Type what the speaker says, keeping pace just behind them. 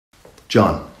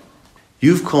John,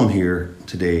 you've come here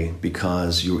today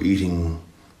because you're eating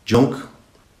junk,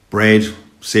 bread,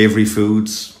 savoury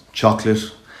foods,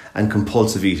 chocolate, and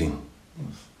compulsive eating.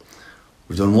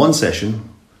 We've done one session,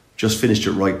 just finished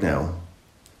it right now.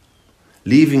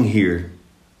 Leaving here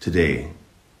today,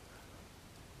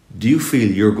 do you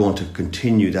feel you're going to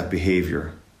continue that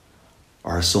behaviour,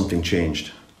 or has something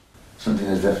changed? Something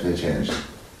has definitely changed.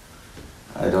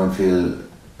 I don't feel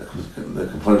the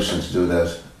compulsion to do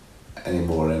that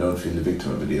anymore. I don't feel the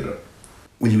victim of it either.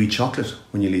 Will you eat chocolate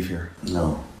when you leave here?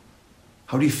 No.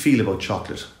 How do you feel about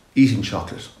chocolate? Eating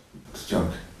chocolate? It's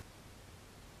junk.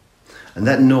 And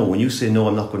that no, when you say no,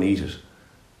 I'm not going to eat it,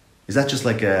 is that just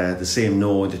like the same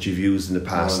no that you've used in the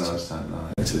past? No, it's not. No,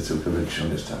 it's a conviction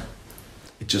this time.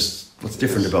 What's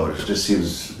different about it? It just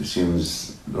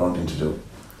seems the wrong thing to do.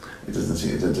 It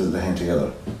doesn't hang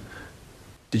together.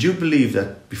 Did you believe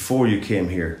that before you came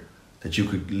here that you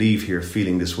could leave here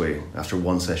feeling this way after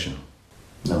one session?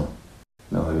 No,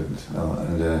 I didn't. No,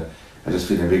 and I just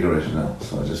feel invigorated now.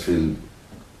 So I just feel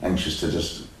anxious to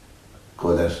just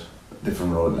go that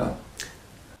different road now.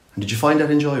 And did you find that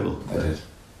enjoyable? I did.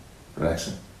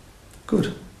 Relaxing.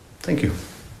 Good. Thank you.